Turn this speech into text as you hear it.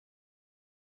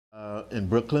In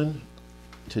Brooklyn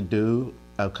to do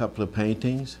a couple of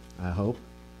paintings, I hope.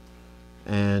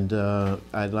 And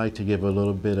I'd like to give a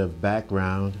little bit of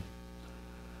background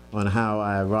on how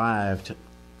I arrived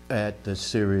at the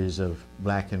series of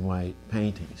black and white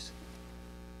paintings.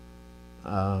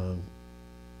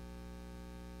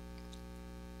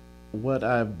 What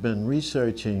I've been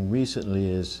researching recently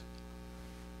is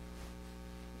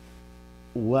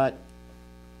what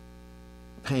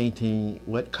painting,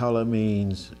 what color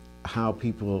means, how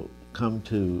people come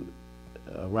to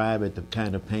arrive at the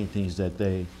kind of paintings that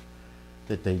they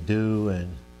do,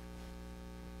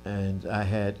 and I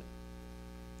had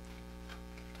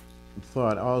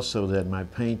thought also that my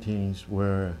paintings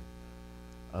were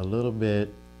a little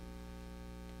bit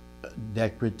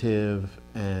decorative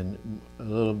and a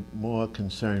little more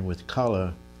concerned with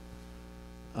color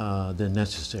than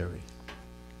necessary.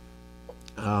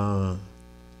 I'd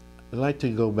like to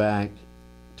go back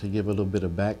to give a little bit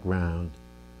of background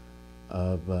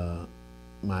of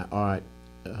my art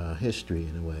history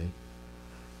in a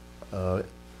way.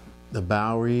 The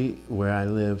Bowery, where I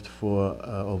lived for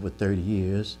over 30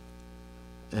 years,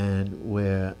 and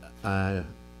where I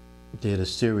did a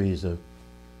series of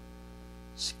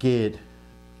skid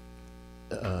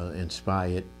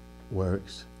inspired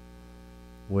works,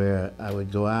 where I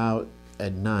would go out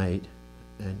at night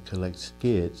and collect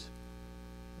skids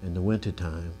in the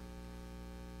wintertime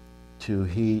to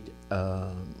heat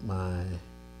my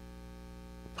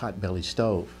potbelly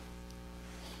stove.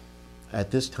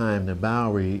 At this time, the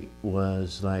Bowery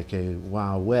was like a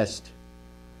Wild West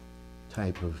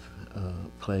type of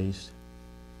place,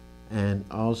 and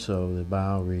also the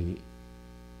Bowery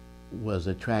was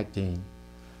attracting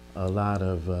a lot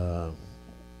of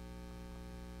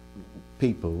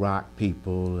people, rock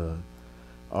people,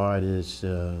 artists,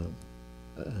 and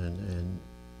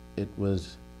it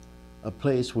was a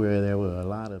place where there were a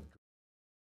lot of